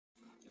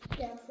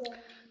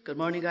Good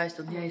morning, guys.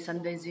 Today is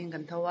Sunday. Zing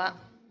kan thawa.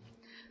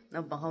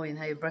 Na bangawin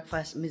hay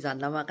breakfast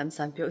mizan lama kan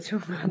sanpyo chu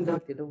ando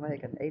ti lu mai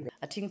kan ai.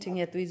 A ting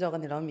ye tui zo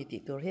kan ro mi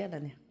ti tur he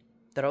la ni.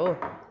 Tro.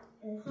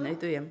 Nei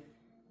tu yem.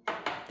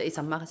 Te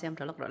isam ma ka siam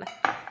thalak ro la.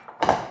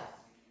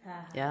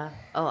 Ya.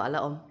 Oh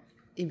ala om.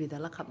 Ibi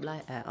dala khap lai.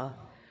 Oh.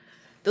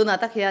 Tu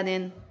na tak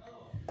hianin.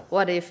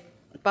 What if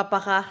papa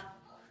ka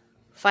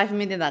 5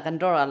 minutes na kan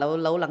draw lo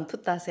lang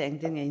thut ta se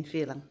ang tin ngai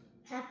fi lang.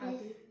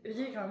 Happy. Is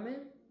it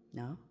coming?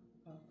 No.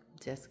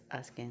 Just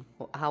asking,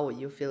 how would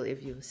you feel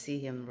if you see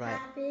him right?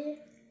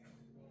 Happy.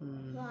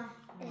 Why?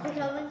 Is he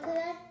coming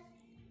today?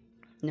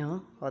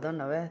 No, hold on,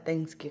 no,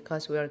 Thanksgiving,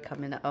 because we are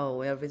coming.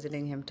 Oh, we are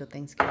visiting him to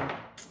Thanksgiving.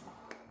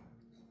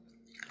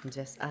 I'm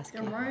just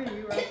asking. Then why are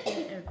you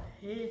asking if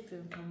he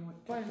can come with?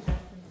 What is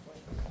happening for?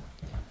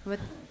 What?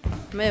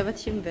 May what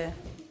him there?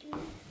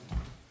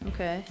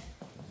 Okay.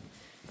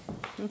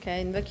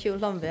 Okay, in the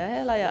queue long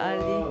there, like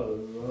already.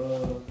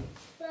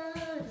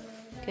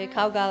 Okay,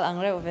 cow gal ang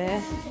reo there.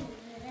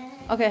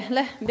 Okay,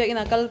 le, biar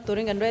ina kal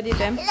touring kan ready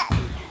tem.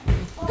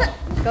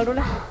 Kal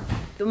dulu.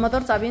 Tu motor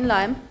cabin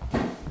lain.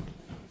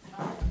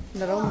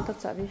 Daro motor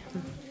cabi.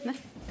 Nah.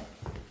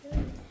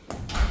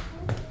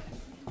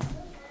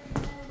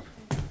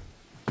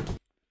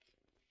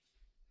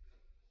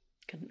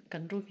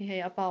 Kan ru hi hay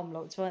apa om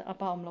lo, so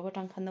apa om lo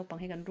batang kan no pang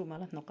hi kan ru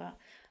malah noka.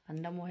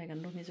 Anda mo hay kan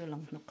ru hi so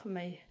lang nok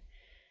mai.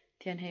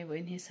 Tian hay wo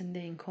in hi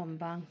Sunday in kom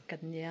bang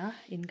kan ya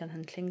in kan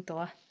han tling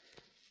to.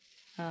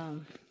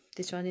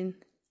 This one in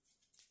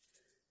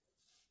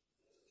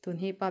tun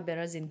hi pa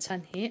bera zin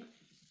chan hi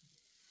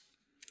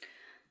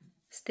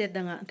state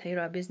danga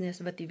thaira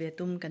business vati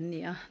vetum kan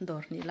nia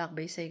dor ni lak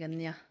bei sei kan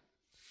nia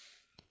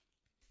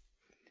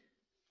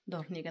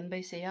dor ni kan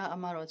bei sei ya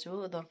amaro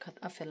chu dor khat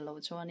a fel lo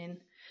chuanin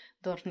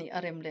dor ni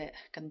arem le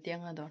kan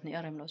tianga dor ni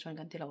arem lo chuan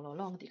kan ti lo lo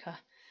long ti kha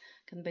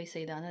kan bei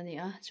sei dana ni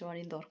a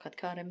chuanin dor khat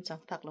kha rem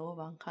chang tak lo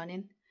wang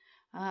khanin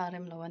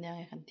rem lo ania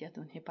nge kan tia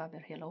tun hi pa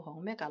ber he lo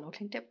hong me ka lo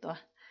thling tep to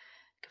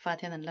fa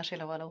thian an la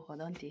shela wa lo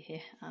hodon ti he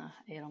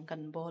erong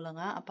kan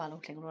bolanga apa lo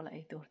thleng rola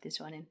ei tur ti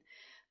chuanin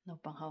no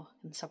pang ho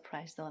kan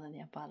surprise don ani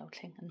apa lo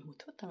thleng an mu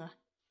thu tanga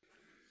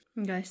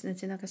guys na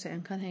china ka se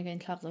an khan he gain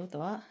thlak zo to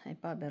ai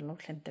pa ber lo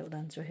thlem teu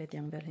dan chu he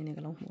tiang ber hini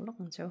ga lo mu lok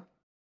chu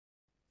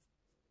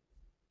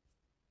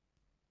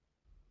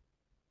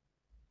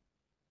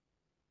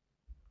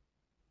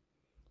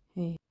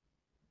he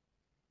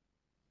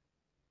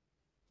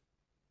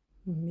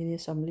mini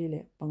samli le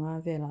panga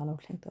ve la lo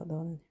thleng to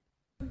don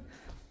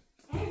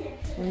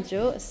ani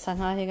chú sang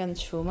hai gan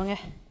chú mange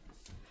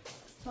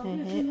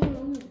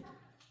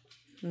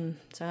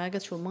sang hai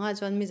cái chú mange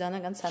chuan mi jana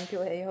gan san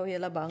pio hei ho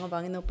hela bang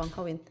bang no pang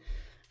hawin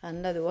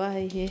an la duwa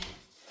hei hi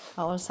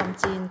aol sam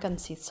chin kan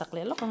sit sak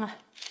le lok anga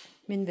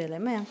min ve le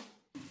mayang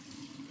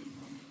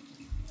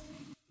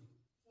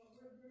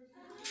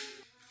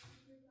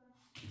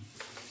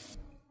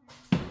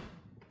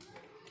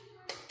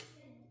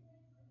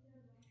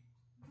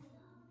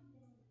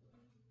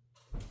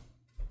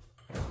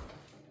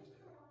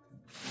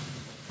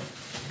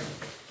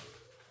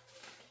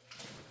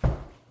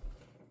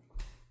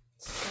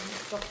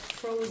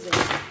frozen.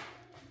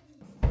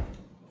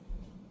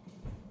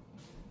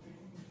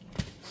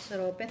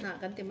 So pet na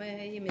kan timay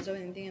ay mi zo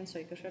ending en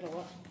soy ko siya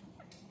lawa.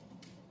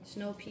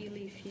 Snow pea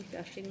leafy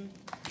ka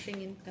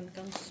shing kan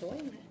kang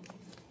soy me.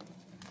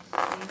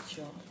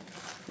 Nicho.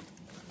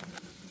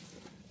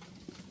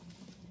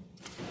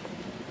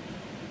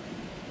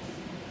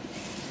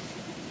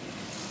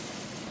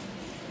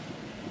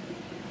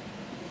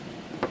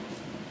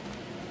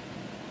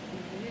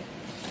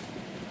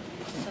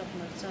 Sab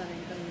marcha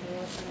rin kan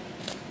do.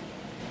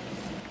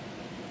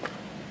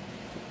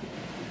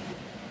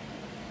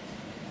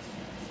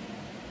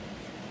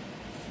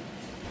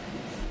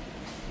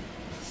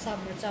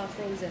 Summer cha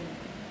frozen.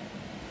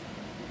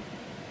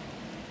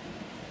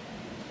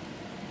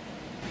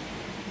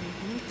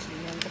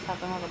 Yan ka pa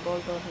nga bowl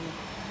to hin.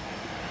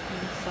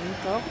 Sam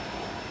to.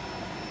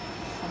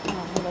 Sam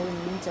na ho lo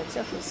nin cha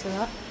cha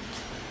sa.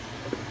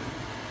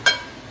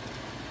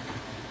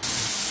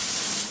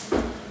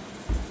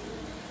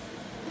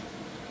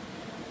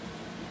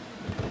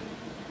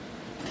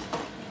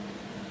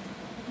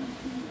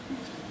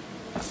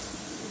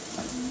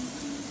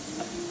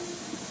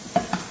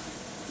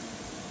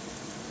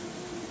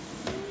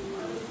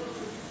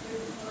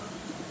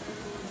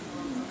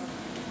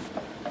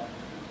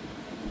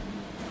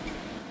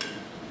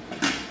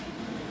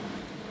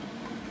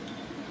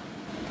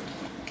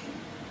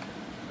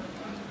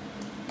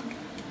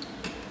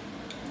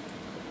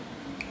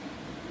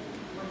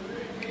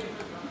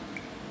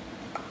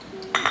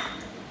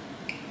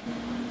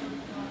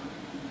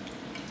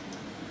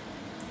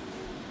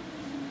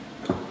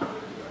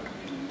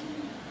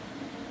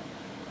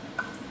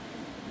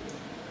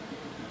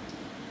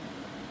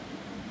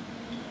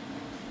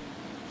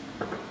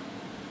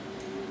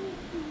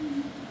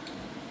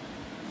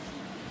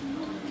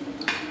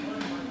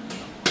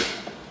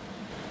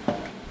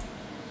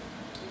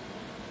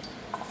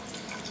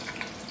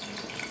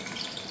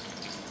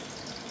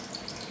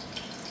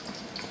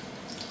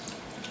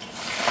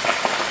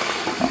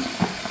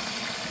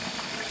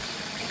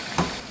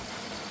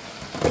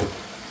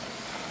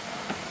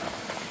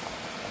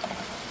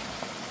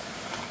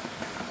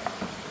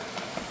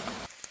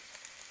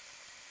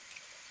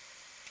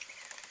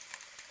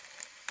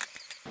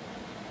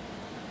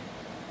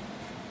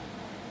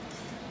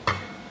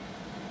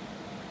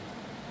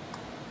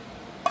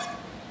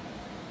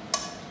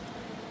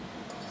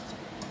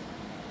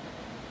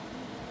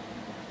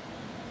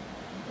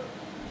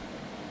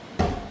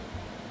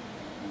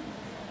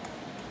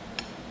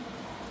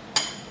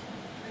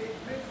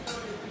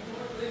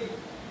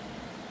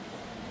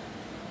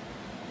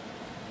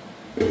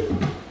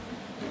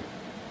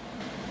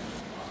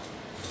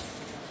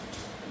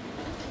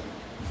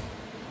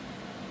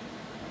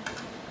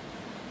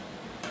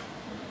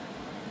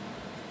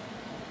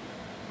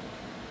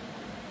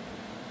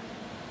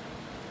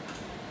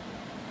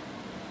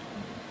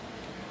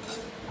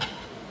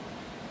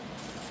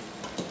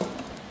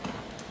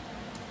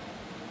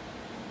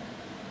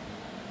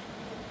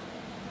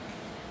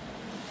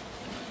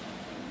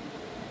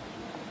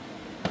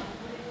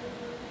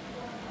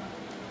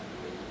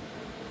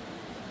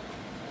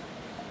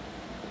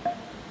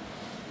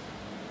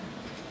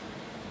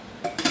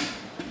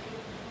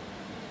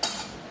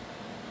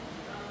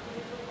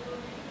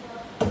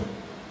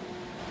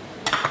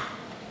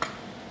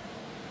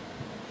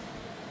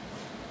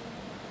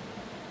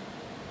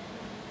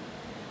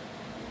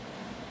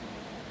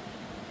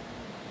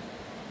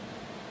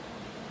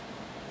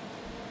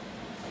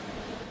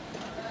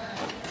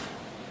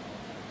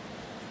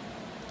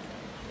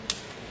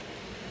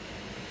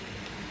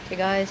 Hey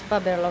guys, pa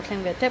ber lo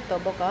thleng ve tep to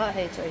boka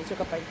hei choi chu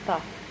ka pai ta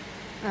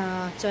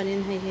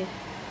chonin hei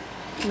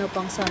no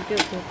pang san pe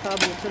tu kha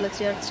bu chu la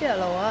chiar chia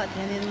lo wa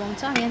thianin mong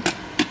changin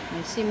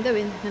mai sim de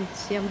win han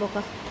siam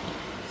boka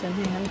chan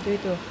hi han tui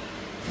tu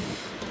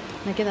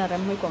na ke da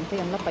ram hoi kwang te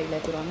am la pai le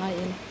tu ra ngai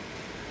in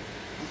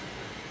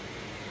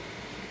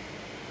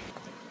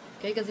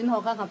cái zin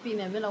ho ka pi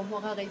ne me lo ho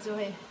ka kai chu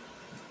he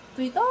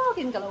tui to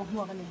kin ka lo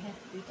ho ka ni he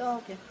tui to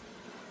ke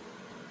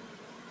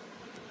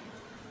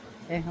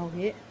hau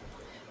hi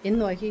in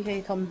noi khi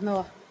hay thom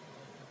no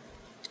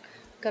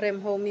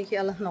karem ho mi khi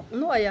ala nok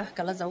no ya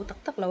kala zau tak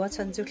tak lawa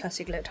chan chu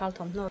classic le thal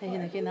thom no he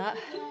na ki na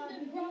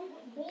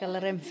kala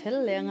rem fel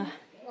lenga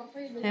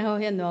he ho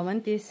hian no man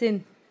ti sin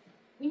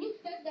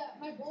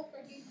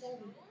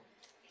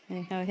he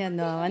ho hian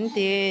no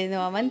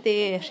man ti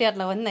riat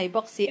lawan nei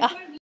box si a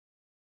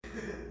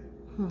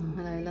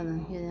lai la na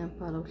hian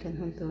pa lo thlen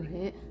hun tur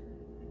he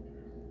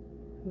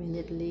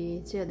minute li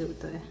che du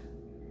to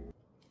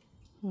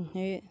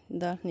hey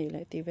dar ni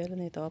lại tí về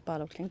này to pa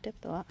lộc thling tép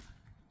to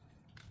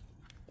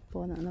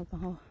po na no pa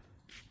ho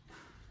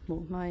mu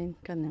mai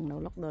kan yang lo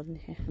lok don ni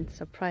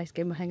surprise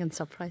cái mà hay gần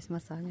surprise mà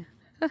sao nha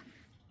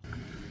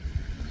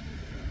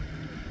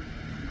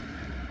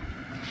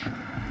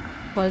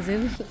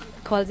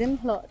call zin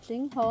lo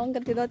thling hong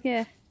kan ti dot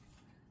nghe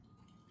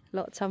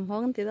lo cham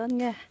hong kan ti dot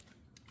nghe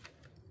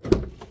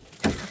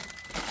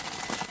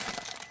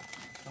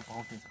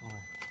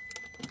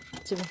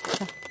Coba,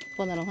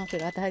 pon na long ha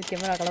kira ta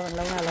camera kalau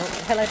lang na lo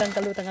helai tang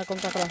kalu tang kom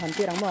ka kalau han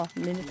ti rang mo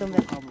minute to me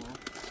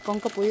kong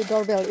ka pui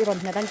doorbell iron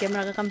na tang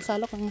camera ka kam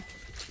sa lo kang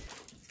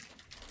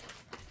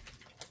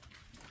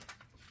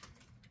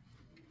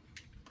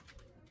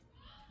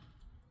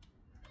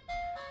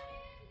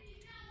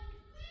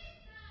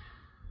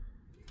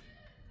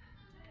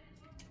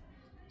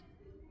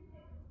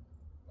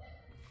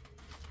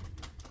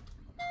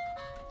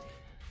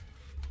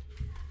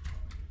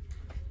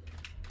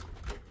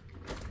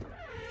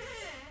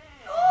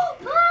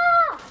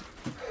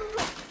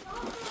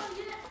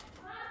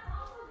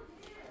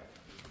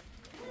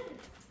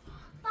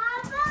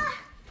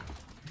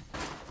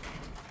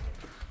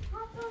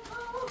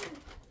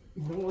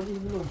Nó đi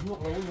nó nó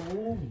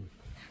luôn.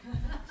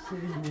 Xì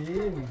nhỉ,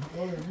 nó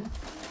lên.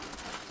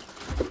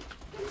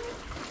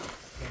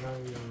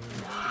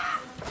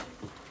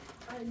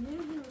 I knew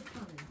you were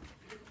coming.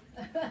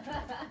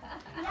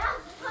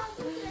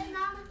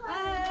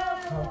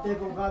 Thằng tê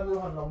con gan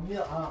luôn lòng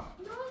miệng à.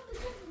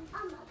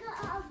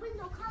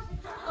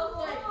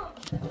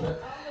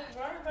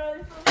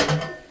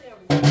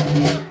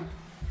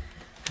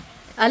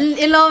 anh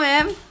hello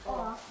em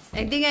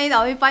anh đi ngay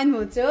đâu đi bay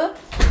một chứ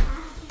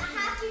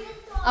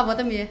à vào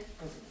tâm gì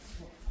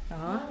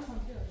đó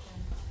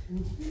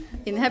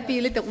in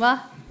happy liên tục mà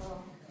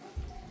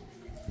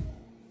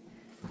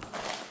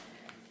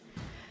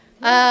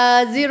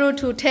 0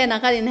 to 10 นะ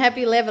ค่ะ in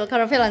happy level คา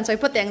ราเฟลอันสวย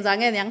พูดแต่งจัง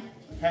ไงยัง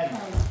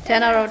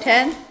 10 out of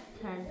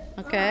 10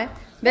 okay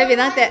baby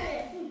นั่งแต่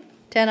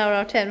10 out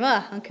of 10ว่ะ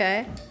okay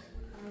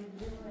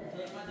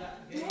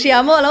เชีย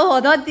ร์มั่วแล้วหัว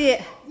โดดดิ Yeah,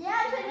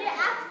 because you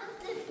asked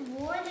us this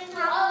morning.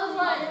 I was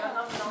like,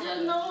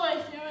 there's no way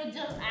she would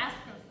just ask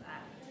us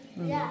that.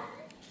 Yeah.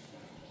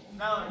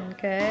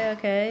 okay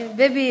okay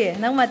baby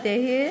นั่งมาเตะ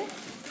ฮี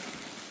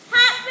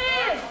Happy!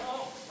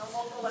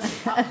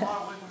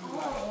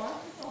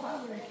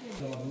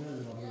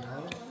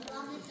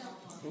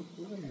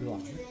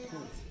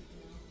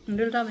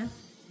 đưa ra em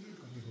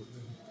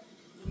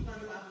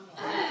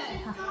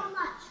So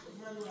much.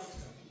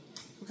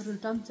 đưa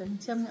ra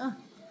xem nữa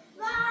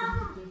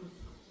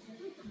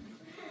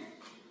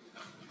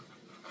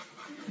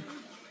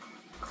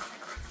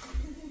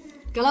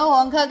cái lâu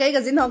hoàng kha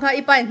cái dính hoàng kha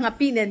ipai ngập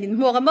pi nè nhìn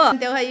mua cái mơ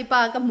tiêu hay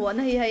ipa cái muỗng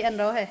hay ăn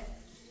đâu hay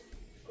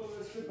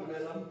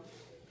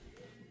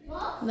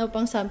nấu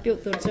bằng sắm biểu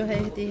tổ cho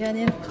hay thì hay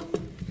nên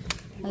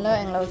lâu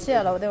anh lâu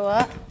chia lâu đâu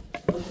á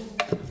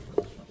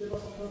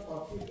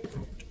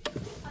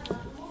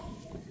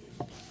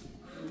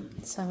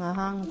sang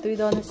hàng tuy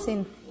đó nó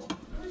xin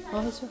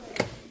ôi chú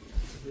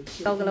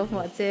đâu cái lâu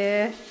mua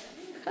chơi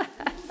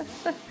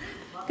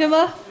cái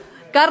mà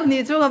cắt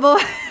ni chú ngabo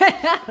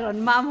rồi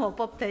mam hồ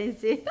bóp thấy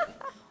gì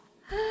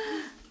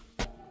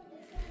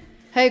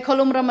hay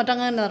kolom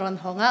ramadan na ron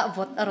honga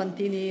vot aron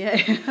tini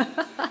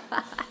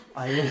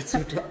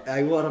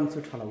ai qua làm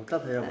chút thằng tất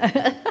thế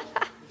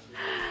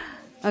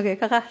okay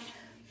kaka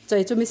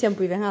chơi chú mi xem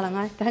bùi về hà là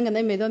ngay cái hàng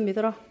này mấy đôi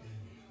rồi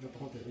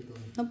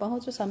nó bảo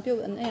chú sắm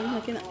biểu anh em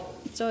là cái nào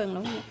chơi anh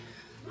lắm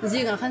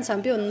gì cả khăn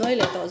sắm biểu nói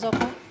lại tổ do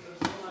không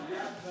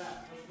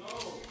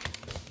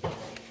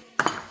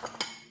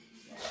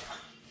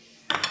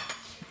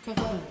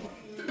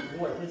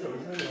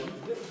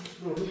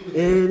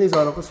ê bây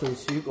giờ nó có sủi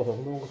xí của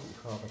hồng nông có thịt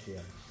kho cái tiền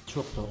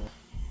chuột đó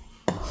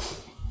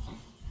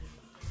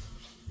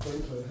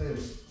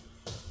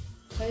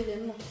thấy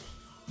đến rồi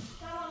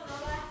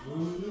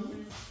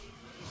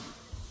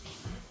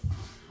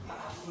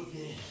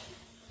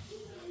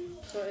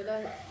rồi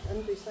đây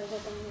anh tùy sai vào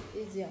trong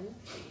ý diễn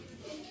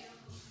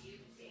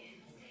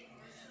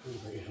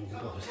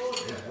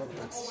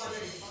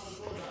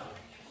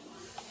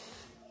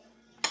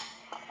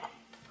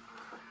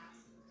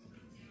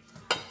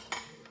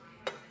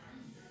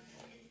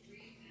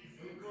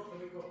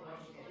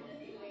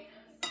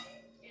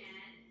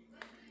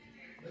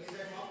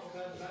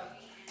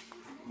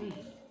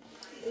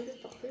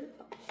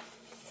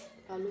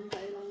Alum ka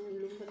ilang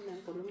ilum kan nang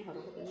kolum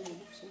harap ka ni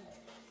buksan.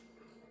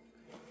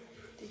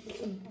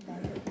 Tingin pa ba?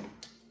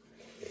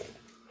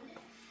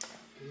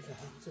 Isa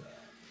hanse.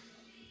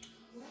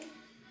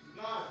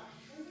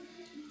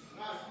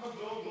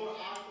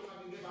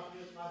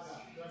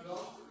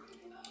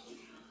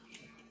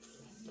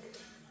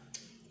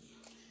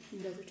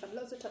 Giờ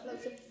sẽ chặt lâu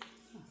chứ.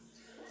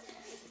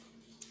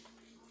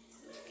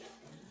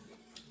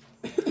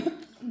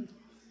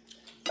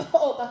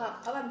 Ồ, bà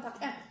học, áo ăn thật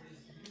à?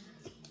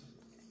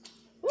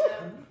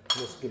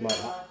 Meski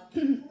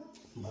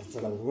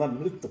masalah ngam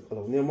lutuk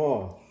kalau ni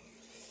mo.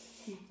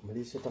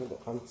 Malaysia tang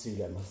dok kan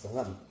cile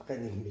masalah kan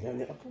ni bilang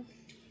ni apa?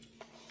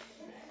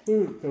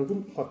 Kalau tu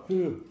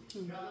pakai.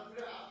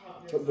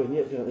 Kalau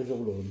banyak dia ada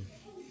jolon.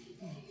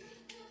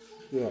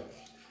 Ya.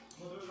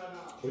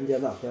 India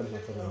nak kan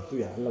masalah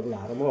tu ya,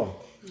 lar mo.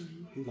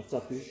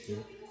 Masalah tu.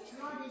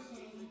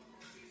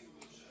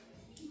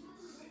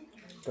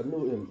 Kan nu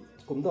em,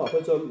 cũng đó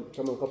phải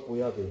cho mình có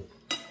bùi à thì.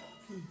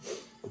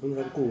 Cũng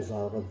phải cùng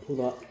saoกันพูด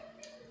ว่า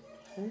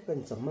เป็น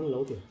สัมมันแล้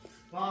วดิ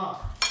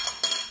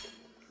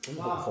ผม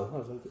สองห้า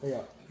สองไอ้อ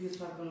ะ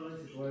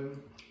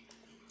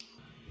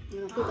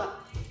Tuk ah,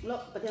 lo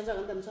patihan sa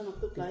kantam sa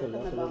nagtuk lai kan na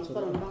bang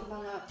karon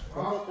bang ah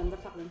kan da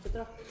thak lan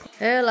chitra.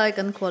 Lai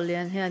kan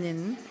kholian hianin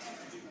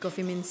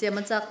coffee min siam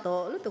chak to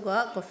lu tuka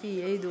coffee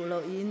ei du lo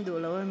in du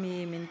lo mi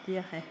min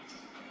tia hai.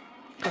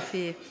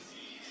 Coffee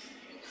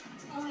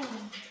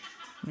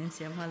min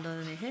siam hal do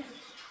ni he.